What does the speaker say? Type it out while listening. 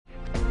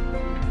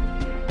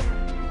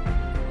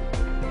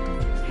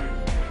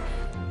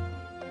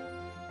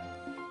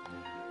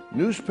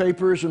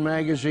Newspapers and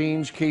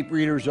magazines keep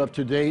readers up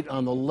to date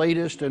on the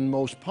latest and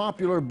most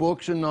popular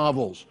books and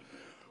novels.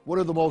 One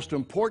of the most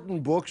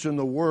important books in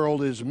the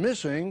world is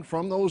missing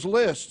from those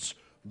lists,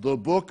 the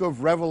book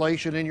of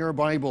Revelation in your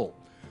Bible.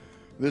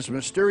 This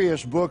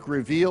mysterious book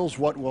reveals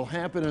what will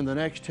happen in the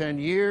next 10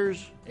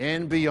 years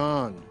and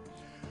beyond.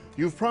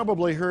 You've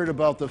probably heard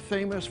about the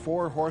famous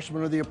four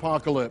horsemen of the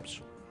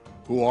apocalypse.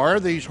 Who are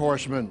these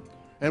horsemen,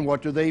 and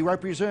what do they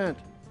represent?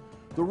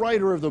 The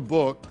writer of the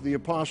book, the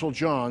Apostle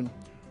John,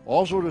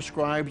 also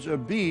describes a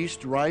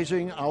beast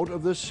rising out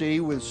of the sea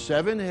with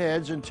 7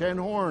 heads and 10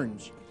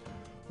 horns.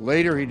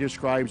 Later he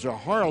describes a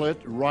harlot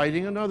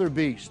riding another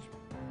beast.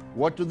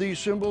 What do these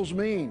symbols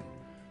mean?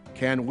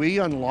 Can we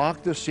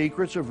unlock the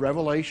secrets of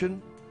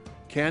Revelation?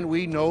 Can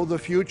we know the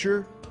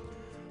future?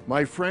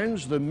 My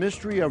friends, the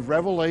mystery of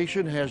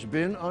Revelation has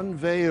been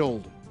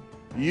unveiled.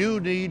 You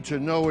need to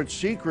know its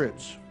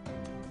secrets.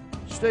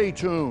 Stay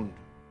tuned.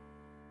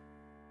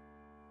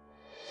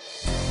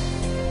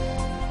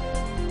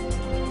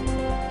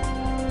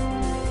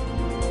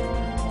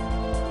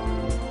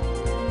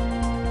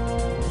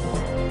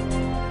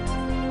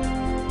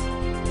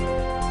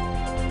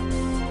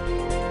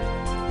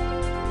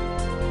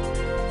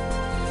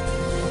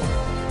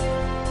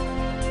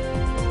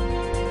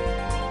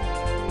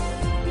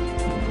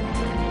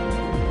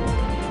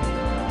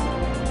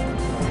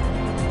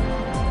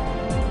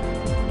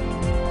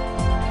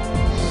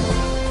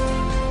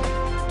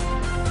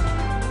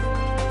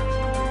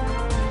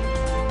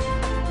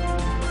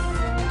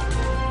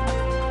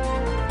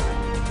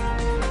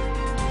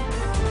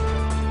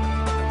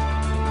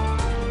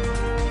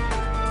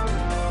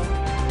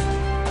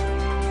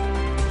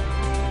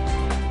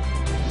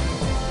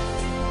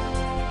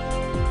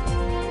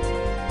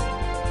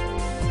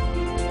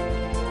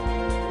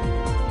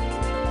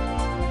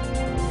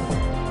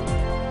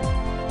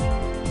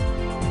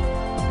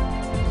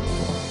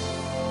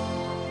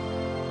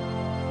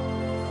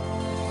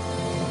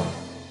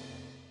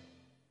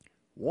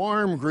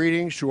 Warm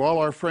greetings to all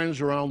our friends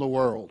around the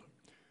world.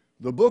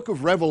 The book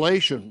of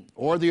Revelation,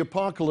 or the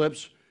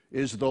Apocalypse,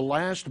 is the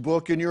last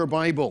book in your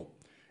Bible.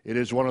 It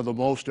is one of the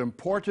most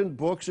important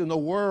books in the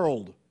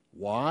world.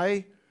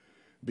 Why?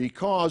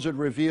 Because it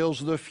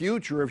reveals the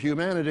future of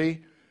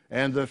humanity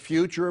and the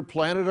future of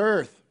planet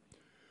Earth.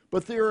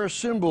 But there are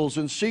symbols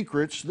and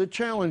secrets that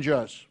challenge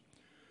us.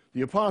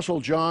 The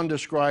Apostle John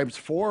describes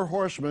 4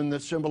 horsemen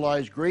that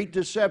symbolize great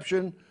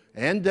deception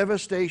and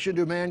devastation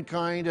to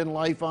mankind and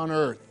life on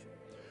earth.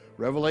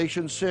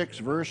 Revelation 6,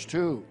 verse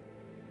 2.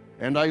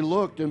 And I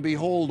looked, and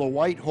behold, a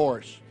white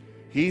horse.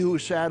 He who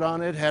sat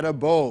on it had a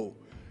bow,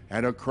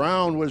 and a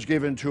crown was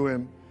given to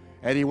him,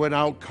 and he went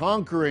out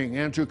conquering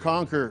and to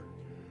conquer.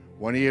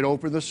 When he had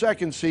opened the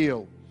second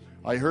seal,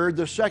 I heard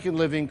the second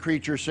living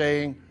creature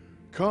saying,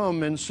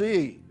 Come and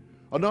see.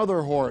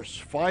 Another horse,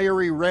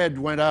 fiery red,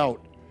 went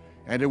out,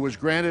 and it was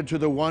granted to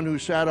the one who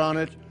sat on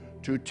it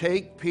to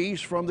take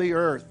peace from the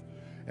earth,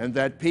 and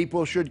that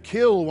people should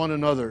kill one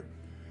another.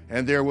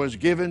 And there was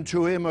given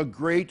to him a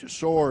great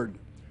sword.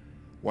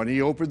 When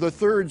he opened the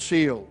third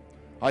seal,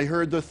 I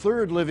heard the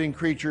third living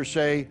creature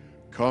say,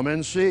 Come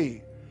and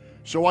see.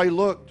 So I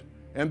looked,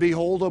 and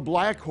behold, a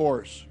black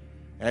horse,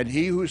 and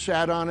he who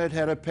sat on it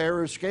had a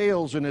pair of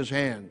scales in his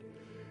hand.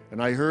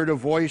 And I heard a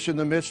voice in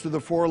the midst of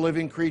the 4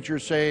 living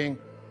creatures saying,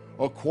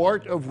 A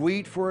quart of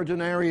wheat for a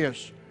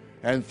denarius,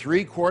 and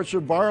 3 quarts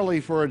of barley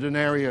for a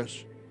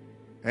denarius.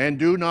 And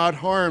do not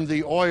harm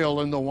the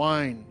oil and the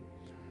wine.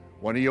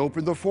 When he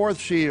opened the 4th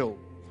seal,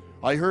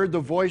 I heard the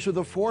voice of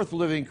the 4th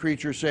living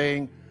creature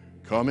saying,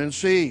 Come and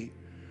see.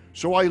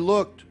 So I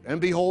looked,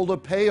 and behold, a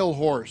pale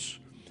horse,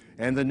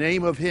 and the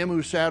name of him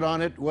who sat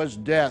on it was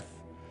Death,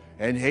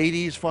 and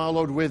Hades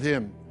followed with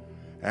him.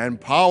 And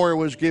power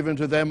was given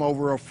to them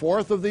over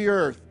 1/4 of the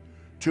earth,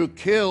 to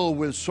kill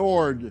with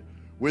sword,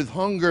 with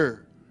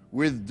hunger,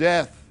 with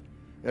death,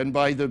 and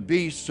by the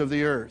beasts of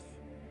the earth.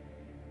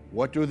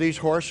 What do these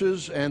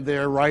horses and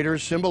their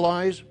riders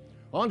symbolize?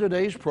 On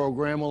today's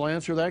program, we'll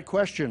answer that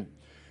question,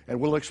 and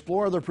we'll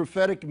explore the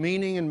prophetic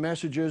meaning and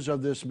messages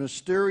of this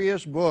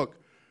mysterious book,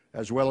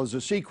 as well as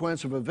the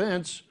sequence of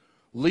events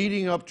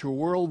leading up to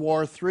World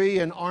War III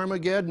and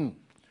Armageddon.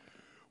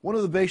 One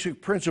of the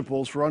basic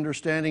principles for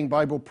understanding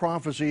Bible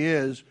prophecy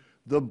is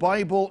the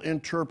Bible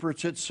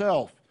interprets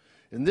itself.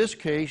 In this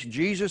case,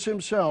 Jesus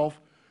himself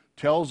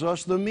tells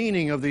us the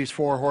meaning of these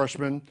 4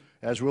 horsemen,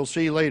 as we'll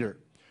see later.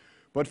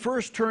 But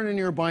first, turn in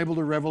your Bible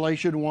to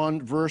Revelation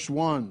 1, verse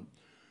 1.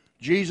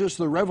 Jesus,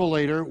 the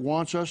Revelator,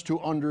 wants us to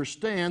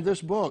understand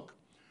this book.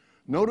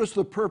 Notice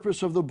the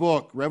purpose of the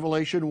book,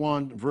 Revelation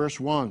 1, verse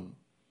 1.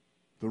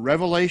 The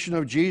revelation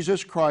of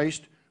Jesus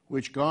Christ,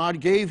 which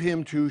God gave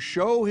him to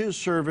show his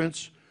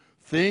servants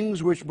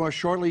things which must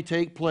shortly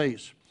take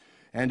place.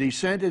 And he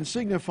sent and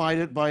signified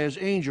it by his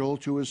angel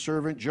to his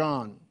servant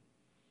John.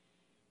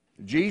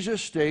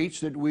 Jesus states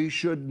that we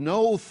should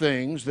know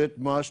things that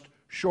must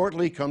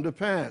shortly come to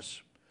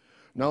pass.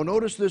 Now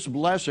notice this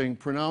blessing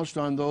pronounced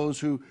on those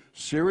who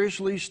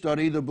seriously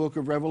study the book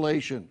of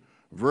Revelation.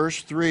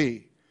 Verse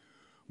 3,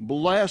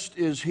 Blessed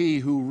is he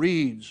who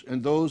reads,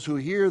 and those who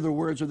hear the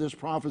words of this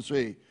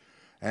prophecy,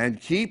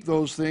 and keep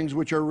those things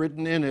which are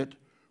written in it,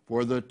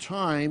 for the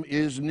time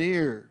is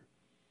near.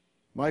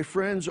 My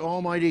friends,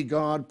 Almighty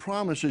God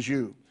promises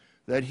you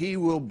that he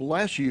will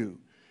bless you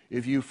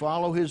if you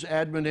follow his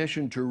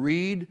admonition to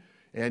read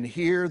and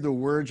hear the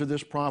words of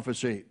this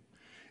prophecy.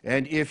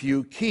 And if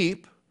you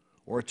keep,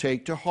 or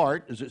take to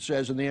heart, as it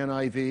says in the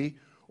NIV,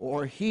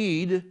 or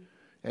heed,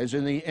 as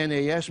in the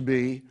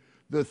NASB,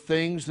 the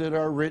things that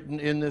are written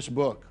in this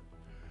book.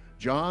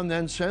 John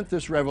then sent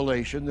this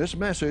revelation, this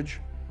message,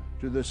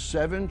 to the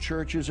 7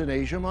 churches in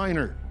Asia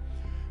Minor.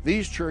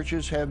 These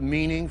churches have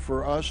meaning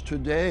for us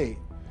today.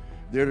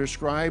 They're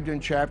described in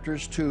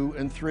chapters 2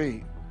 and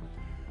 3.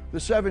 The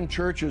 7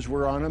 churches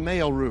were on a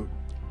mail route,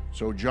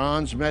 so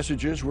John's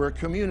messages were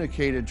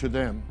communicated to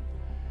them.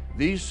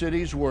 These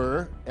cities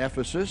were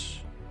Ephesus,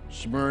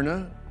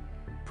 Smyrna,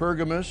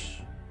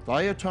 Pergamos,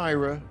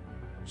 Thyatira,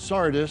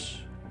 Sardis,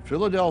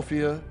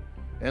 Philadelphia,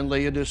 and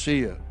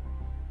Laodicea.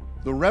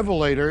 The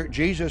Revelator,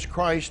 Jesus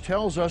Christ,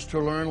 tells us to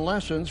learn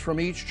lessons from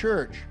each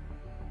church.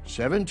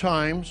 7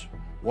 times,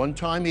 1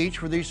 time each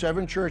for these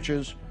 7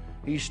 churches,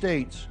 he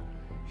states,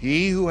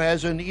 "He who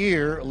has an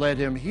ear, let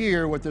him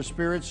hear what the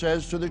Spirit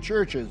says to the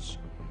churches."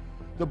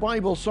 The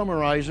Bible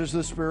summarizes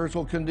the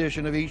spiritual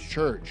condition of each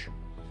church.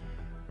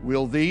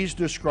 Will these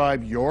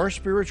describe your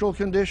spiritual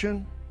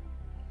condition?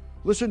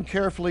 Listen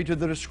carefully to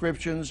the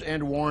descriptions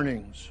and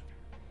warnings.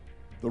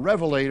 The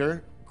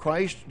Revelator,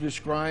 Christ,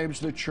 describes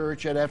the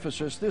church at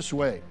Ephesus this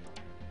way: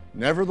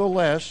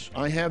 "Nevertheless,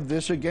 I have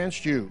this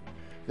against you,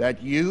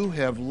 that you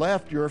have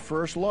left your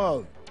first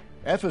love."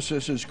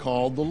 Ephesus is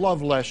called the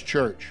loveless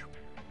church.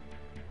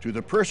 To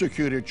the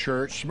persecuted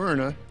church,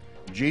 Smyrna,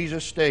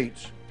 Jesus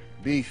states,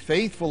 "Be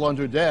faithful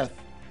unto death,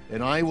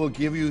 and I will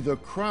give you the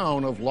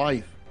crown of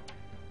life."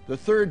 The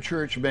 3rd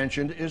church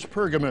mentioned is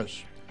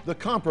Pergamos, the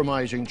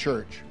compromising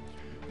church.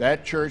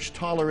 That church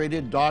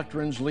tolerated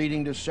doctrines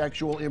leading to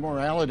sexual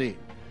immorality.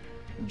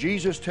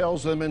 Jesus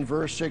tells them in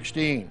verse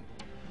 16,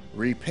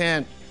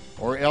 "Repent,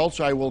 or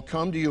else I will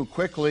come to you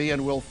quickly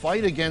and will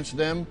fight against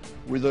them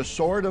with the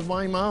sword of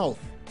my mouth."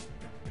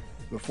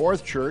 The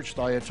 4th church,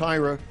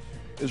 Thyatira,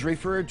 is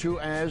referred to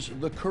as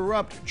the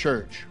corrupt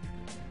church.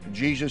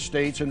 Jesus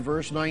states in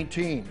verse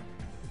 19,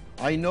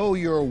 "I know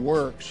your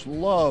works,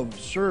 love,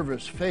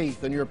 service,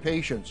 faith, and your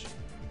patience.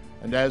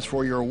 And as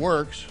for your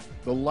works,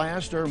 the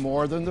last are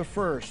more than the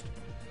first.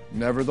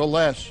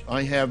 Nevertheless,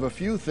 I have a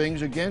few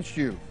things against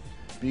you,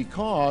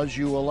 because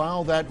you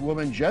allow that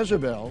woman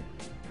Jezebel,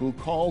 who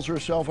calls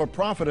herself a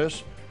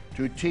prophetess,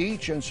 to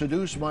teach and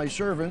seduce my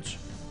servants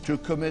to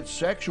commit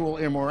sexual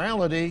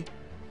immorality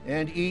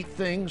and eat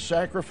things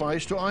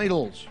sacrificed to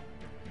idols."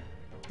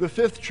 The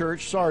 5th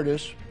church,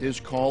 Sardis, is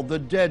called the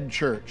dead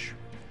church.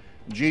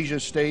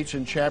 Jesus states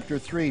in chapter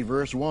 3,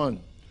 verse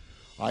 1,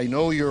 "I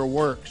know your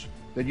works,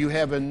 that you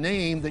have a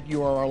name that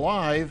you are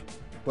alive,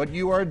 but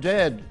you are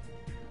dead.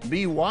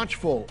 Be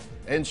watchful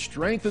and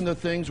strengthen the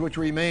things which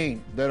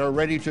remain, that are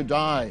ready to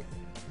die.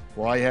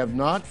 For I have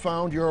not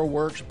found your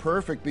works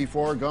perfect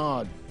before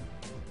God.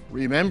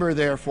 Remember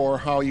therefore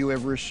how you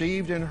have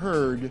received and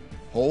heard,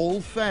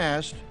 hold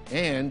fast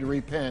and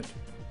repent."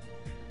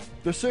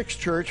 The 6th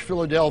church,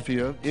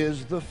 Philadelphia,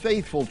 is the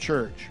faithful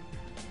church.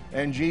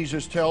 And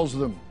Jesus tells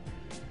them,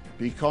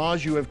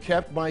 "Because you have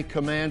kept my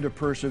command to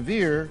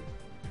persevere,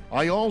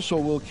 I also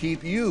will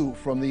keep you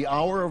from the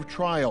hour of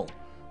trial,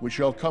 which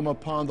shall come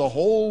upon the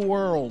whole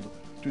world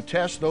to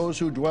test those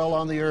who dwell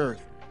on the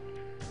earth.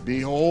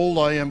 Behold,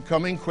 I am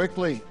coming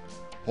quickly.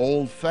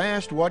 Hold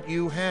fast what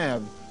you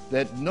have,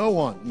 that no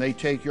one may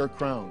take your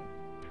crown."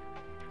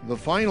 The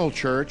final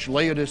church,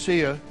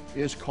 Laodicea,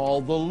 is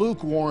called the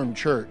lukewarm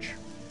church.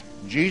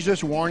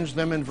 Jesus warns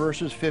them in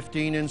verses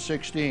 15 and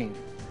 16,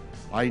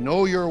 "I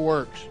know your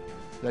works,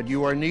 that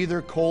you are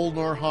neither cold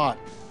nor hot.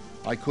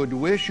 I could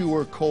wish you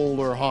were cold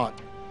or hot.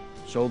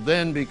 So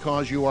then,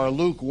 because you are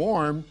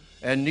lukewarm,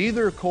 and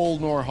neither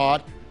cold nor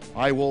hot,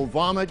 I will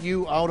vomit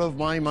you out of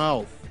my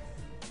mouth."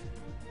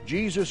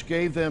 Jesus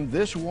gave them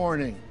this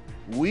warning.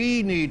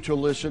 We need to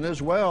listen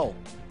as well.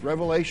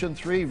 Revelation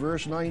 3,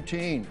 verse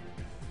 19.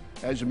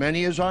 "As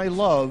many as I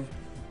love,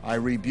 I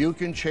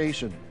rebuke and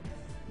chasten.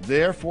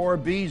 Therefore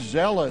be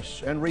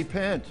zealous and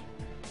repent.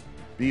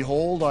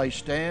 Behold, I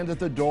stand at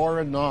the door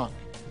and knock.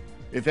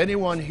 If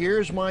anyone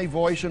hears my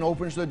voice and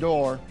opens the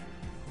door,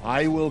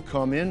 I will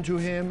come into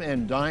him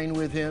and dine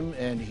with him,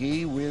 and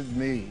he with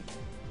me."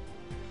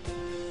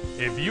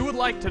 If you would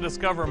like to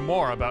discover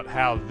more about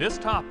how this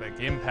topic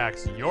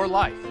impacts your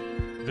life,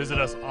 visit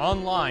us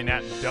online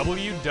at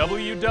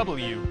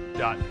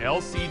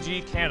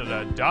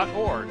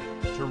www.lcgcanada.org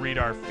to read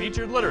our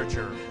featured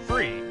literature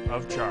free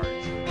of charge.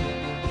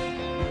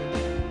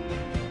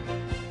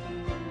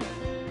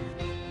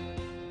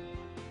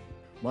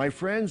 My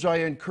friends, I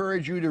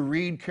encourage you to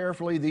read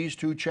carefully these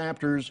 2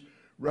 chapters,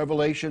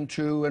 Revelation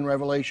 2 and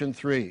Revelation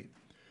 3.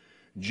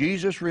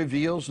 Jesus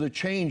reveals the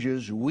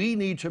changes we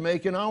need to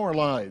make in our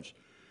lives,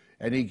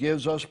 and he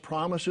gives us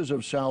promises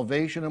of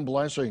salvation and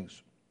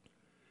blessings.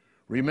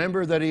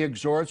 Remember that he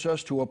exhorts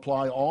us to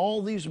apply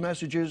all these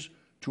messages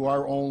to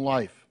our own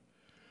life.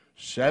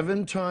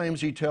 7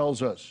 times he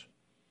tells us,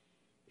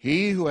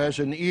 "He who has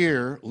an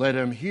ear, let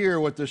him hear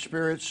what the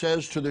Spirit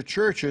says to the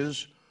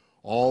churches,"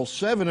 all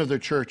 7 of the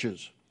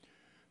churches.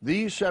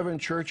 These 7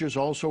 churches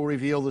also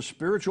reveal the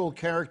spiritual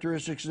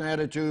characteristics and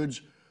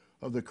attitudes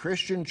of the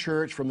Christian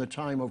church from the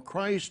time of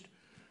Christ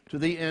to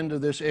the end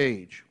of this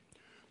age.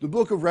 The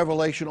book of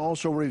Revelation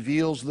also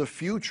reveals the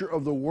future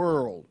of the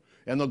world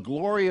and the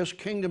glorious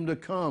kingdom to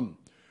come.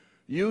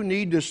 You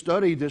need to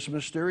study this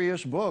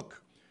mysterious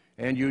book,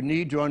 and you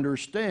need to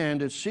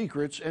understand its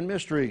secrets and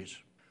mysteries.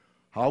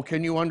 How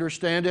can you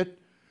understand it?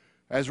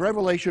 As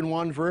Revelation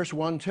 1 verse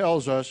 1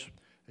 tells us,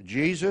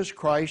 Jesus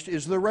Christ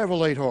is the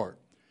Revelator,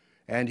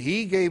 and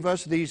he gave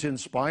us these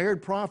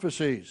inspired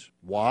prophecies.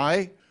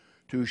 Why?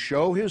 To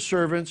show his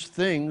servants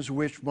things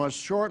which must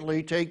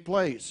shortly take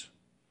place.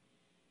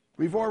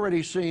 We've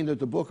already seen that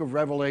the book of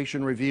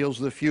Revelation reveals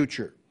the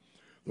future.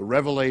 The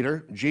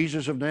Revelator,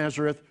 Jesus of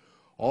Nazareth,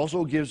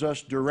 also gives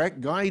us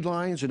direct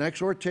guidelines and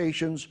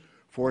exhortations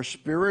for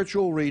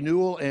spiritual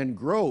renewal and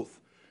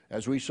growth,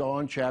 as we saw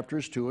in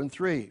chapters 2 and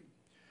 3.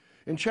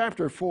 In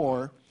chapter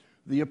 4,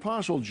 the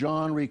Apostle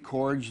John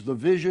records the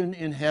vision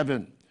in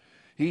heaven.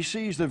 He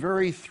sees the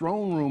very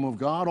throne room of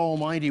God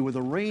Almighty with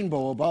a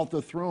rainbow about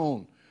the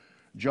throne.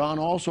 John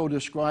also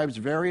describes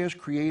various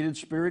created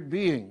spirit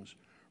beings,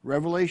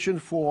 Revelation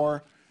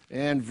 4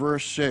 and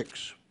verse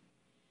 6.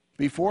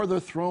 Before the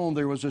throne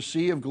there was a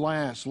sea of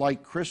glass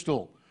like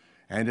crystal,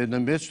 and in the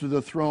midst of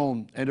the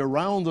throne and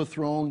around the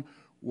throne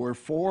were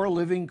 4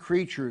 living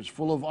creatures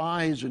full of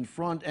eyes in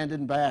front and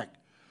in back.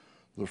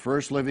 The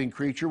first living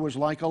creature was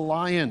like a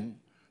lion,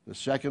 the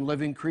second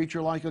living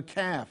creature like a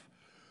calf,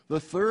 the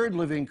third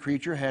living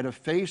creature had a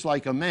face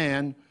like a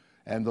man,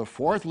 and the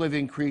fourth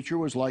living creature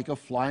was like a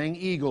flying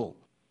eagle.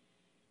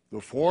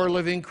 The 4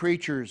 living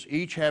creatures,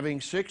 each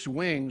having 6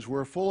 wings,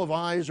 were full of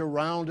eyes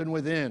around and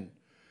within.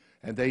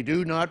 And they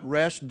do not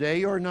rest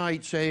day or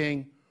night,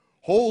 saying,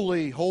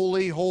 "Holy,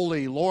 holy,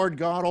 holy, Lord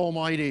God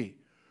Almighty,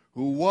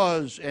 who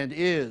was and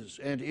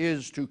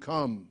is to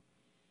come."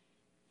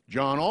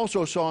 John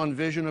also saw in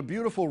vision a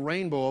beautiful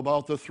rainbow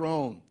about the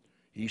throne.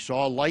 He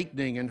saw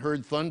lightning and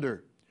heard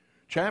thunder.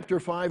 Chapter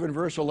 5 and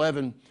verse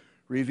 11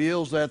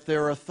 reveals that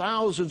there are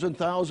thousands and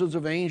thousands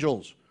of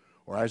angels,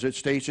 or as it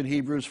states in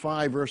Hebrews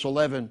 5 verse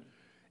 11,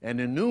 an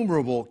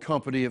innumerable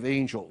company of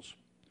angels.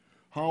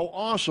 How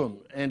awesome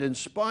and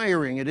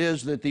inspiring it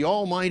is that the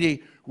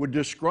Almighty would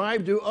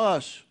describe to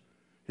us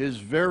his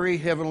very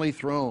heavenly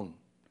throne.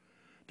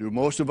 Do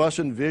most of us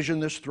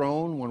envision this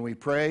throne when we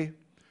pray?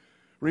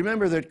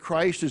 Remember that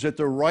Christ is at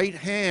the right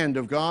hand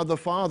of God the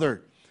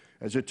Father,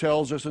 as it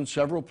tells us in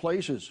several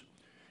places.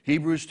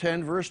 Hebrews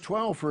 10 verse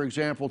 12, for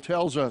example,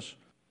 tells us,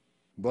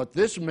 "But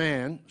this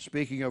man,"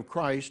 speaking of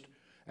Christ,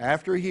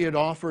 "after he had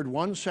offered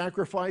one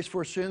sacrifice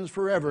for sins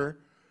forever,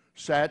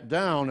 sat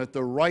down at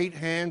the right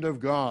hand of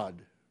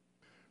God."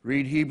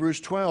 Read Hebrews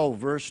 12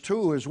 verse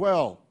 2 as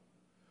well.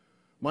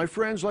 My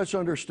friends, let's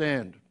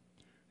understand.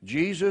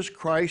 Jesus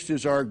Christ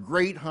is our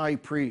great high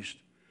priest.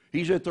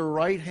 He's at the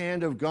right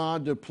hand of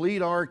God to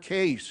plead our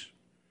case.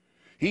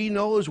 He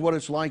knows what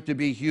it's like to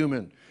be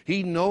human.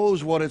 He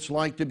knows what it's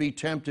like to be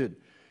tempted.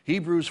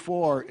 Hebrews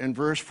 4 and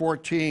verse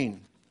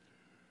 14.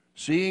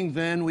 "Seeing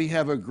then we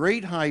have a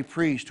great high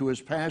priest who has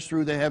passed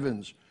through the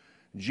heavens,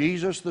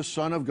 Jesus the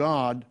Son of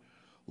God,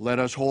 let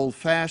us hold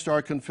fast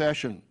our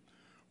confession.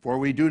 For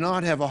we do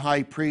not have a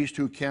high priest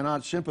who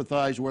cannot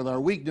sympathize with our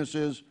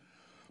weaknesses,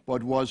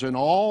 but was in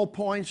all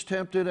points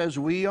tempted as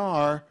we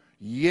are,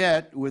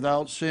 yet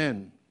without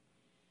sin."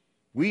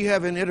 We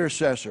have an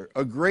intercessor,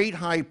 a great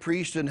high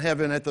priest in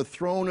heaven at the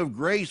throne of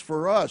grace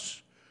for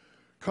us.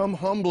 Come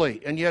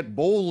humbly and yet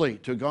boldly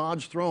to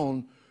God's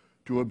throne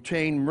to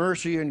obtain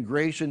mercy and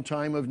grace in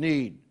time of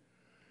need.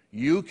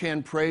 You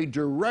can pray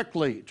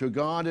directly to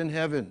God in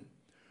heaven.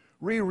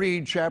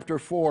 Reread chapter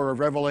 4 of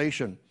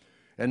Revelation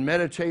and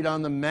meditate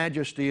on the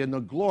majesty and the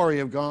glory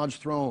of God's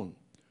throne.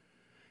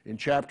 In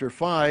chapter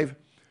 5,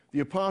 the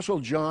Apostle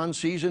John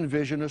sees in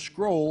vision a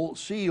scroll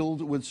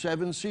sealed with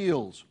 7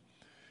 seals.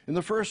 In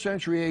the 1st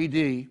century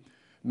A.D.,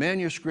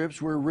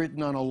 manuscripts were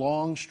written on a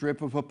long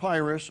strip of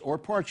papyrus or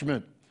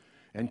parchment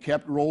and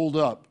kept rolled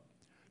up.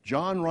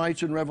 John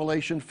writes in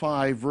Revelation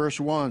 5,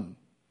 verse 1,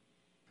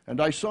 "And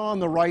I saw on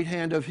the right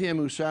hand of him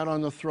who sat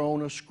on the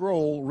throne a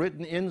scroll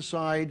written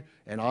inside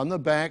and on the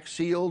back,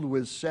 sealed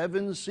with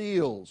 7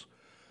 seals.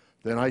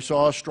 Then I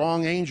saw a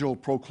strong angel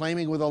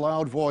proclaiming with a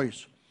loud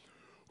voice,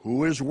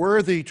 'Who is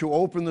worthy to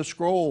open the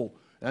scroll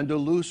and to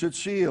loose its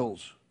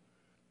seals?'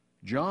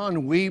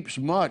 John weeps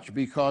much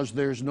because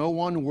there's no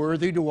one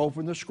worthy to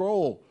open the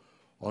scroll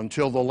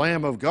until the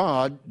Lamb of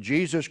God,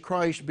 Jesus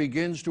Christ,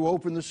 begins to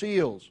open the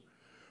seals.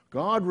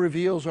 God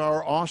reveals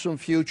our awesome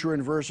future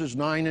in verses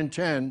 9 and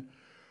 10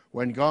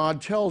 when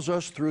God tells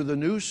us through the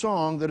new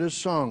song that is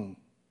sung,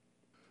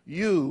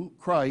 'You,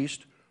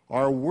 Christ,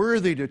 are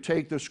worthy to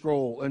take the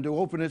scroll and to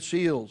open its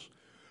seals,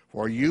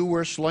 for you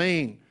were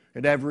slain,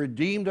 and have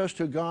redeemed us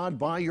to God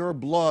by your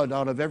blood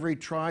out of every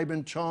tribe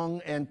and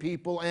tongue and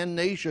people and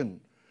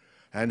nation,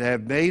 and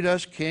have made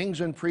us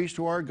kings and priests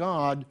to our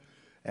God,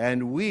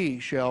 and we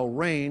shall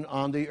reign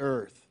on the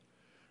earth.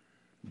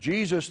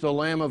 Jesus, the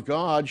Lamb of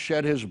God,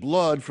 shed his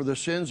blood for the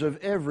sins of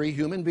every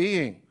human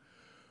being.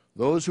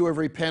 Those who have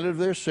repented of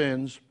their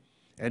sins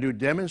and who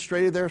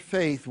demonstrated their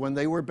faith when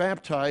they were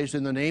baptized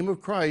in the name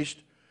of Christ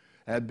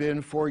have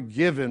been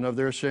forgiven of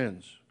their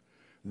sins.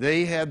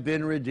 They have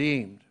been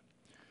redeemed.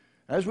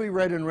 As we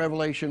read in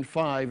Revelation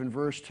 5 and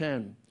verse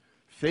 10,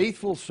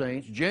 faithful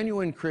saints,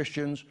 genuine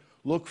Christians,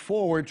 look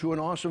forward to an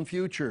awesome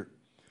future.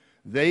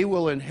 They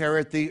will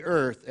inherit the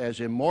earth as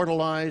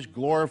immortalized,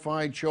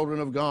 glorified children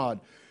of God,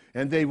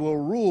 and they will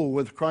rule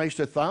with Christ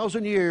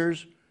 1,000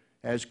 years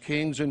as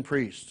kings and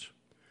priests.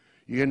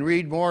 You can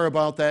read more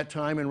about that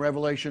time in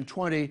Revelation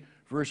 20,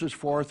 verses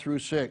 4 through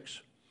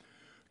 6.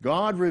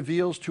 God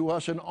reveals to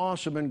us an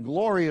awesome and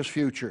glorious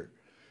future.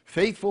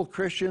 Faithful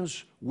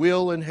Christians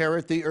will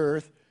inherit the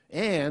earth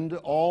and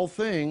all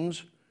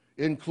things,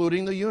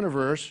 including the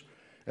universe,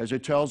 as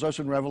it tells us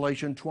in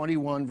Revelation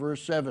 21,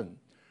 verse 7.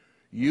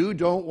 You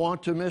don't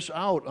want to miss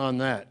out on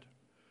that.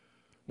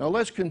 Now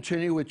let's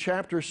continue with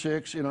chapter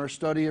 6 in our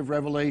study of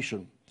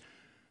Revelation.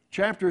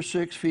 Chapter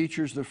 6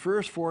 features the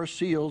first 4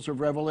 seals of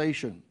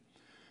Revelation.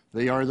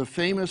 They are the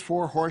famous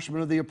 4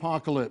 horsemen of the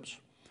apocalypse.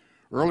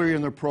 Earlier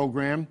in the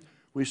program,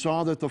 we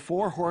saw that the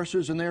 4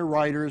 horses and their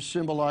riders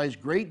symbolize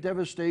great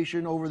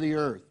devastation over the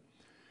earth.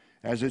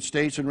 As it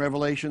states in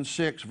Revelation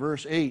 6,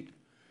 verse 8,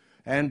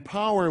 and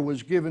power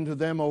was given to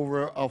them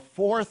over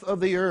 1/4 of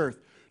the earth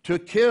to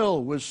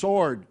kill with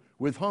sword,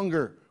 with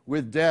hunger,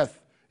 with death,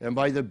 and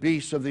by the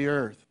beasts of the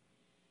earth.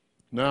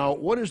 Now,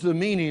 what is the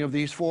meaning of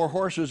these 4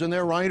 horses and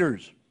their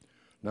riders?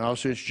 Now,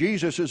 since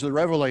Jesus is the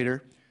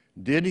revelator,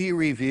 did he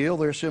reveal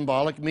their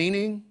symbolic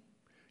meaning?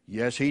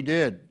 Yes, he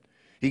did.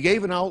 He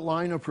gave an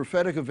outline of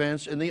prophetic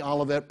events in the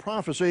Olivet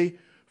prophecy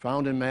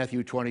found in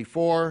Matthew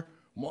 24,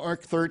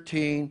 Mark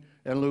 13,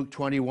 and Luke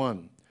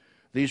 21.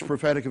 These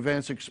prophetic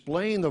events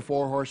explain the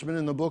 4 horsemen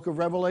in the book of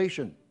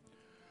Revelation.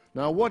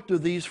 Now, what do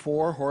these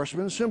 4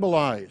 horsemen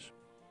symbolize?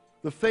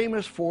 The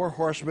famous 4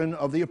 horsemen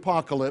of the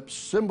apocalypse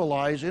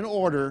symbolize, in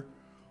order,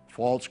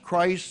 false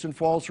Christs and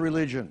false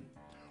religion,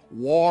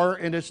 war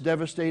and its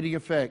devastating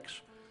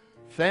effects,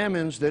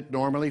 famines that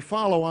normally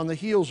follow on the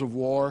heels of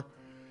war,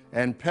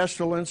 and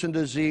pestilence and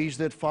disease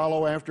that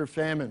follow after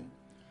famine.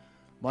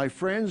 My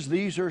friends,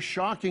 these are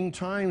shocking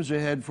times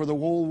ahead for the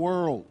whole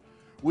world.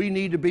 We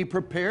need to be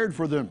prepared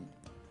for them.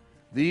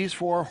 These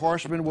 4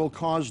 horsemen will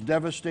cause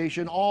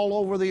devastation all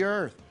over the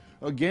earth.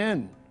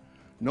 Again,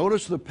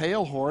 notice the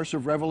pale horse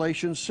of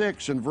Revelation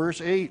 6 and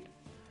verse 8.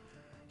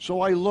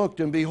 So I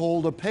looked, and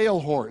behold, a pale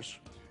horse,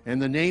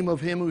 and the name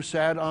of him who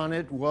sat on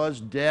it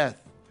was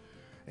Death.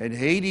 And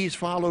Hades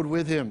followed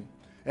with him,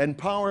 and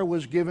power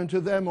was given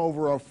to them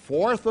over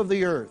 1/4 of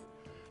the earth,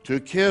 to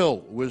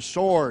kill with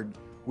sword,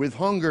 with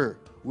hunger,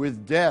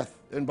 with death,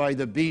 and by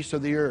the beasts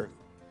of the earth.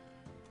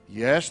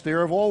 Yes,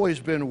 there have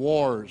always been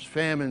wars,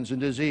 famines, and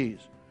disease,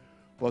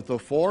 but the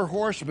 4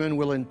 horsemen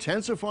will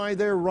intensify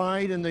their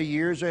ride in the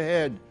years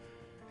ahead,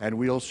 and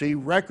we'll see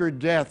record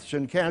deaths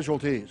and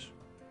casualties.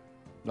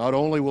 Not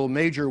only will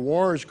major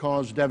wars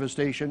cause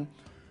devastation,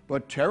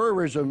 but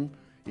terrorism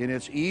in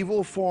its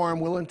evil form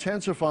will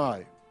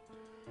intensify.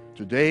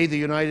 Today, the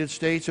United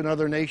States and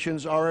other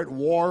nations are at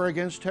war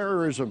against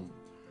terrorism.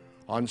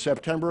 On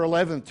September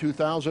 11,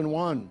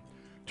 2001,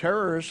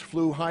 terrorists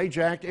flew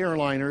hijacked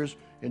airliners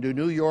into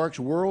New York's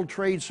World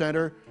Trade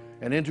Center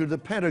and into the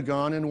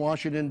Pentagon in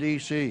Washington,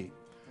 D.C.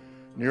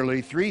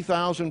 Nearly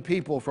 3,000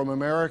 people from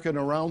America and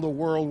around the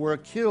world were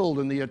killed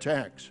in the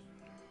attacks.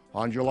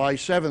 On July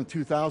 7,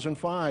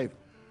 2005,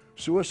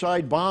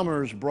 suicide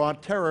bombers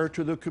brought terror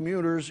to the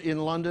commuters in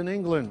London,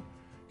 England,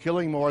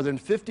 killing more than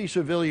 50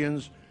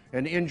 civilians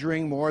and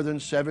injuring more than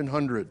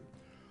 700.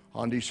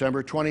 On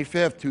December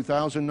 25,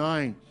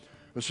 2009,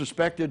 a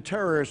suspected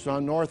terrorist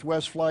on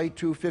Northwest Flight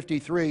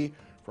 253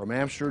 from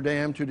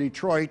Amsterdam to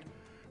Detroit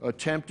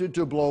attempted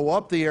to blow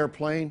up the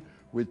airplane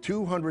with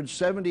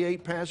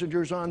 278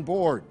 passengers on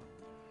board.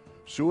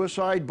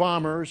 Suicide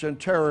bombers and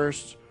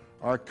terrorists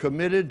are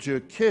committed to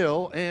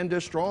kill and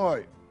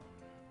destroy.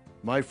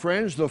 My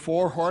friends, the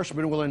 4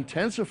 horsemen will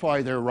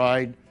intensify their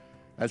ride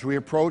as we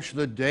approach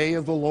the day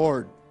of the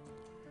Lord.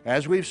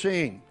 As we've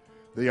seen,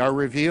 they are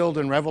revealed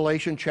in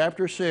Revelation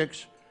chapter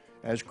 6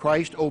 as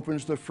Christ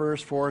opens the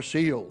first 4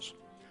 seals.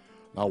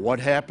 Now, what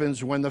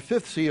happens when the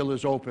 5th seal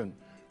is opened?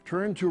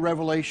 Turn to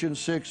Revelation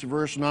 6,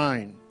 verse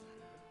 9.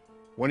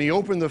 When he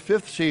opened the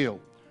 5th seal,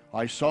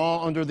 I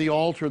saw under the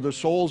altar the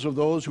souls of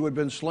those who had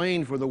been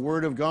slain for the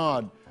word of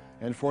God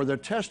and for the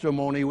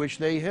testimony which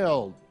they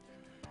held.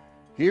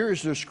 Here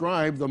is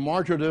described the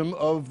martyrdom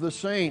of the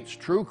saints,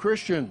 true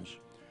Christians.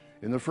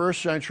 In the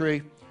 1st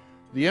century,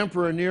 the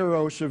Emperor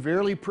Nero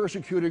severely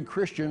persecuted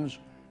Christians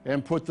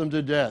and put them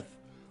to death.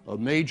 A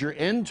major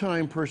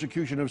end-time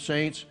persecution of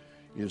saints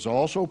is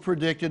also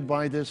predicted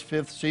by this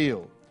 5th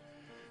seal.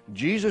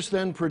 Jesus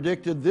then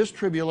predicted this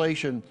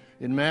tribulation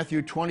in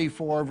Matthew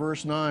 24,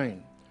 verse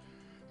 9.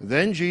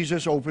 Then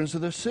Jesus opens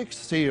the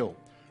sixth seal,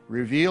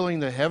 revealing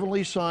the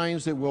heavenly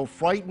signs that will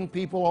frighten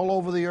people all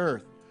over the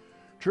earth.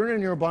 Turn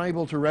in your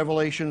Bible to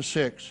Revelation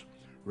 6.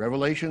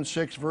 Revelation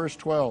 6, verse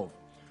 12.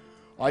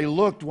 I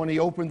looked when he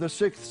opened the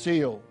sixth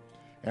seal,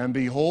 and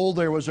behold,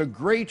 there was a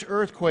great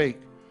earthquake,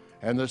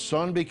 and the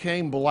sun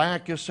became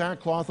black as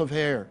sackcloth of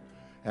hair,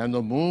 and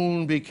the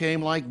moon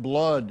became like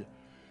blood,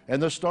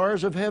 and the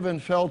stars of heaven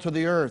fell to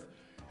the earth,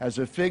 as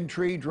a fig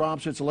tree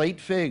drops its late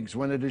figs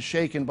when it is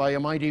shaken by a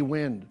mighty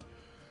wind.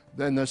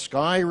 Then the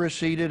sky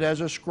receded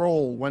as a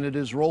scroll when it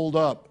is rolled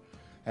up,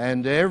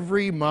 and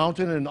every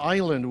mountain and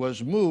island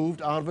was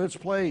moved out of its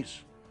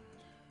place.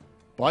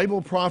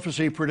 Bible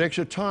prophecy predicts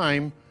a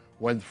time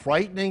when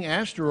frightening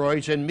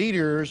asteroids and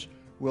meteors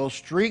will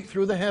streak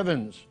through the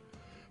heavens.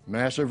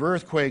 Massive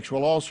earthquakes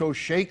will also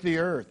shake the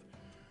earth.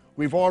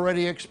 We've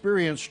already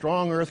experienced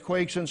strong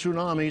earthquakes and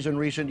tsunamis in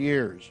recent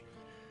years.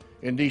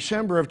 In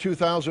December of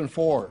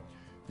 2004,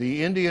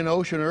 the Indian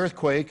Ocean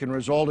earthquake and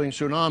resulting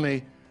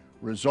tsunami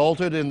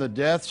resulted in the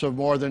deaths of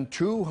more than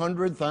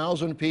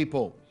 200,000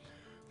 people.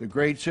 The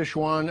Great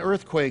Sichuan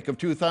earthquake of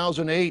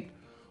 2008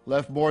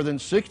 left more than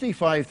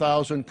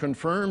 65,000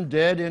 confirmed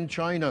dead in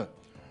China.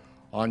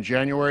 On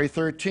January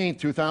 13,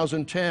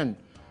 2010,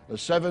 a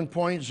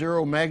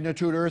 7.0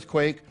 magnitude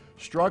earthquake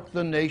struck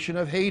the nation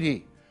of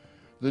Haiti.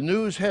 The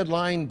news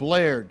headline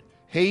blared,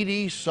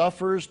 "Haiti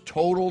suffers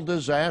total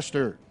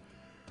disaster."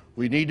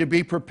 We need to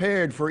be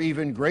prepared for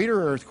even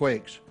greater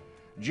earthquakes.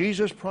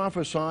 Jesus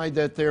prophesied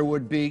that there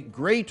would be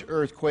great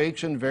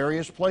earthquakes in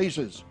various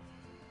places.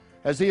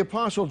 As the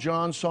Apostle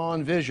John saw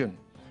in vision,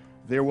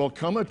 there will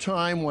come a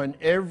time when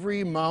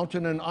every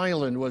mountain and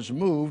island was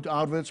moved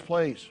out of its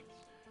place.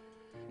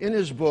 In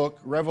his book,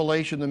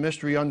 Revelation, the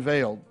Mystery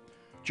Unveiled,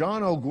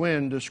 John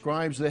Ogwyn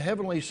describes the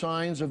heavenly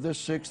signs of this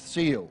sixth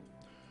seal.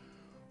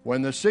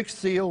 When the sixth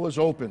seal was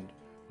opened,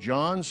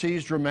 John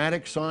sees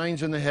dramatic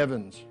signs in the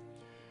heavens.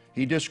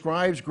 He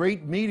describes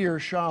great meteor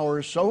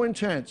showers so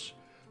intense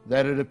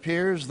that it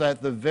appears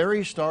that the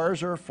very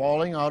stars are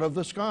falling out of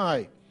the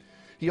sky.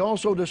 He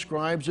also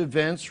describes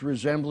events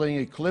resembling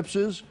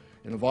eclipses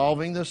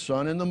involving the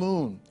sun and the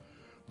moon.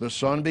 The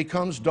sun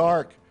becomes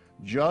dark,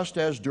 just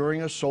as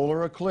during a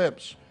solar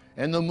eclipse,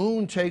 and the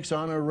moon takes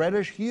on a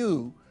reddish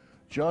hue,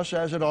 just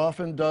as it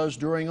often does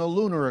during a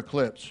lunar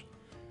eclipse.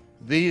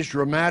 These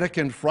dramatic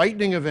and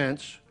frightening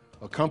events,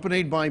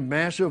 accompanied by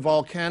massive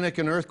volcanic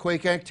and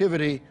earthquake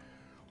activity,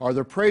 are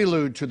the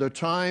prelude to the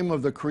time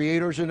of the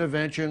Creator's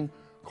intervention,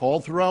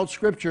 called throughout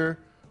Scripture,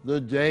 the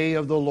day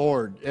of the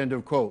Lord, end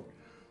of quote.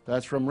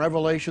 That's from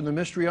Revelation, the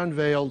Mystery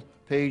Unveiled,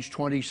 page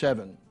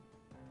 27.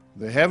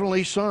 The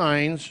heavenly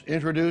signs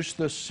introduce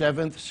the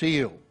seventh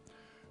seal.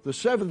 The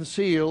seventh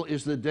seal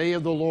is the day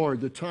of the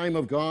Lord, the time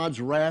of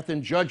God's wrath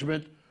and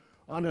judgment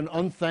on an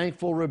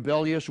unthankful,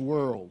 rebellious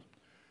world.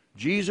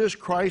 Jesus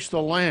Christ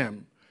the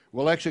Lamb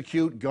will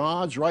execute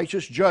God's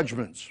righteous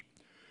judgments.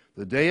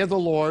 The day of the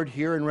Lord,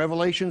 here in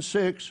Revelation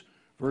 6,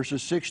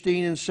 verses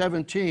 16 and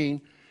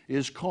 17,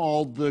 is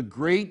called the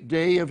great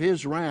day of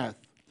his wrath.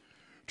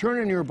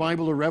 Turn in your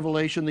Bible to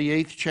Revelation, the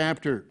 8th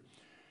chapter.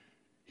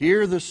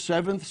 Here the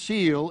seventh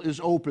seal is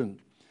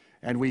opened,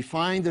 and we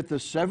find that the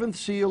seventh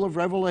seal of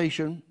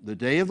Revelation, the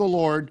day of the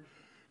Lord,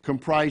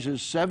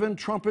 comprises 7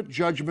 trumpet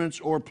judgments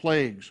or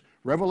plagues.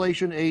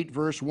 Revelation 8,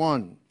 verse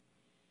 1.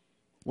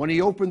 When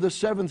he opened the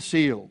seventh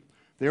seal,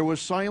 there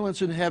was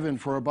silence in heaven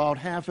for about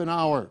half an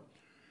hour.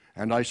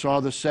 And I saw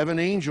the 7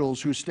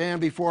 angels who stand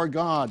before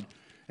God,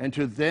 and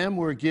to them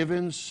were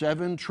given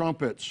 7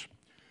 trumpets.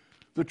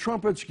 The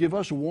trumpets give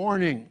us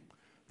warning.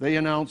 They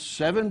announce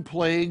 7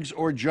 plagues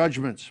or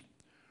judgments.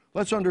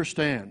 Let's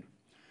understand.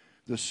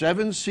 The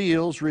 7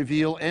 seals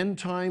reveal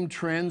end-time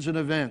trends and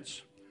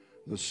events.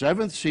 The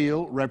 7th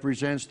seal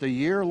represents the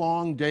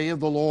year-long day of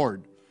the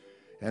Lord.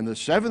 And the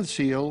 7th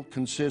seal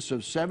consists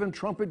of 7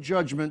 trumpet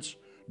judgments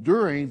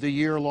during the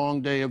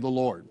year-long day of the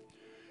Lord.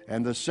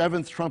 And the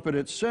 7th trumpet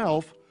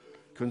itself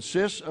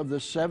consists of the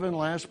 7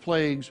 last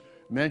plagues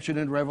mentioned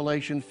in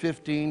Revelation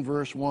 15,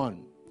 verse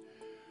 1.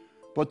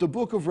 But the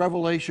book of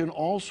Revelation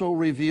also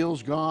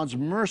reveals God's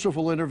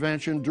merciful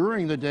intervention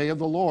during the day of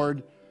the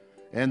Lord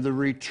and the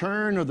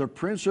return of the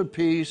Prince of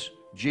Peace,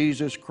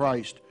 Jesus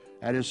Christ,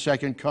 at his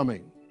second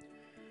coming.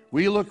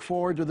 We look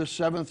forward to the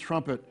 7th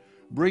trumpet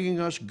bringing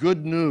us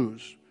good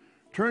news.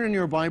 Turn in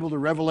your Bible to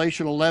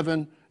Revelation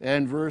 11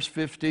 and verse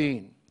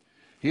 15.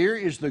 Here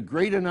is the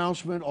great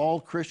announcement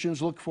all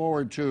Christians look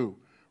forward to.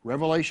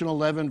 Revelation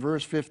 11,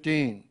 verse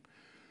 15.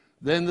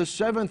 Then the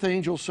 7th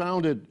angel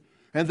sounded,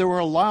 and there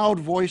were loud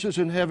voices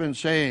in heaven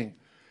saying,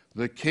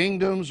 "The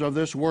kingdoms of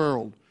this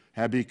world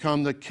have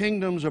become the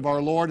kingdoms of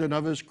our Lord and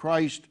of his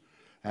Christ,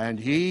 and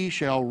he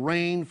shall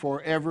reign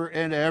forever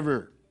and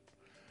ever."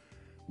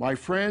 My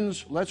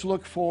friends, let's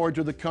look forward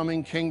to the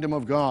coming kingdom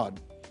of God.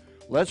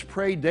 Let's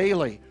pray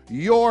daily,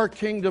 "Your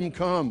kingdom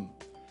come."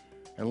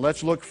 And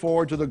let's look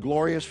forward to the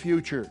glorious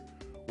future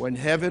when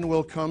heaven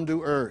will come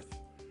to earth.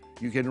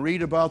 You can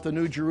read about the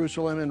New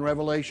Jerusalem in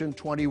Revelation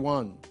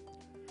 21.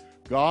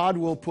 God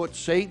will put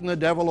Satan the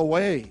devil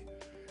away,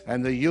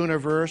 and the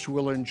universe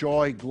will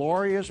enjoy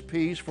glorious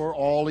peace for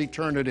all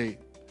eternity.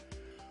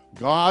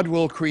 God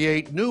will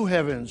create new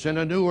heavens and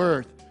a new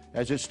earth,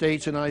 as it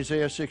states in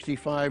Isaiah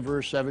 65,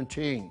 verse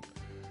 17.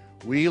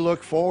 We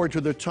look forward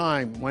to the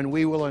time when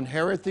we will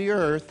inherit the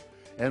earth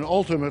and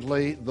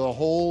ultimately the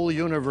whole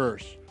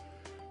universe.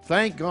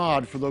 Thank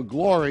God for the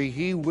glory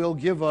He will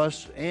give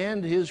us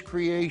and His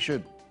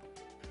creation.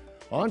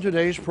 On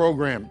today's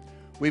program,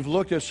 we've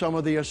looked at some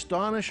of the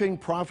astonishing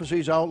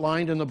prophecies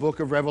outlined in the book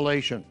of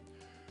Revelation.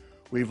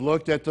 We've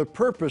looked at the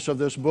purpose of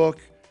this book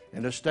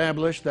and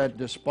established that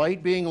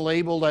despite being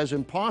labeled as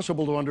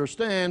impossible to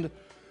understand,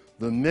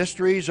 the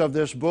mysteries of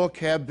this book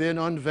have been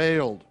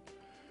unveiled.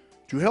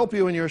 To help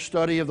you in your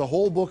study of the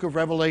whole book of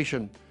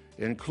Revelation,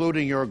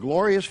 including your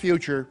glorious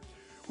future,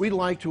 we'd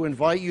like to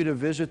invite you to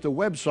visit the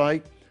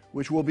website,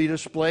 which will be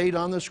displayed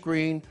on the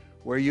screen,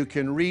 where you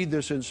can read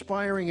this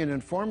inspiring and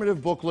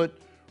informative booklet,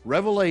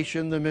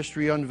 Revelation, the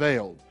Mystery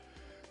Unveiled.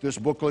 This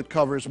booklet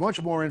covers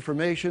much more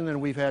information than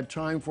we've had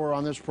time for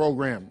on this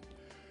program.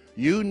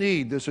 You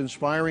need this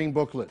inspiring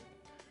booklet.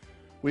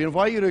 We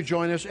invite you to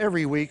join us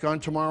every week on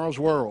Tomorrow's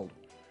World.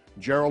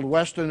 Gerald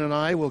Weston and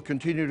I will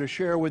continue to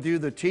share with you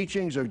the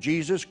teachings of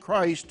Jesus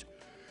Christ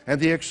and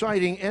the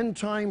exciting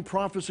end-time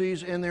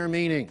prophecies and their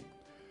meaning.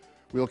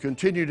 We'll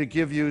continue to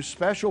give you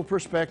special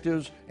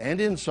perspectives and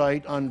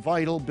insight on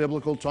vital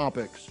biblical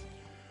topics.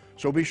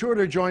 So be sure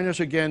to join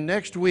us again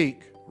next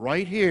week,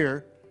 right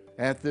here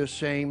at this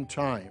same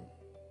time.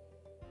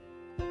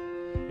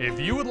 If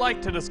you would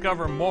like to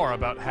discover more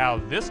about how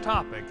this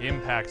topic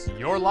impacts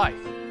your life,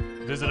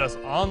 visit us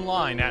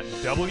online at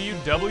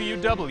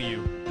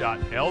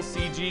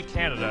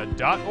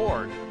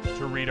www.lcgcanada.org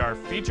to read our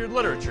featured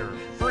literature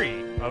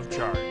free of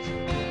charge.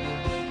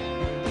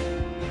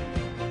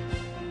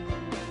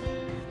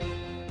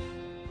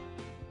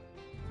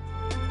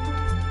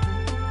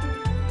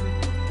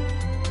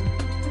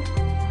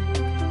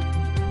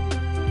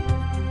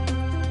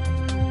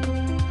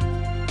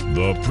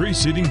 The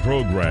preceding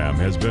program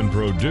has been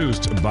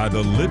produced by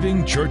the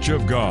Living Church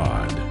of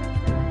God.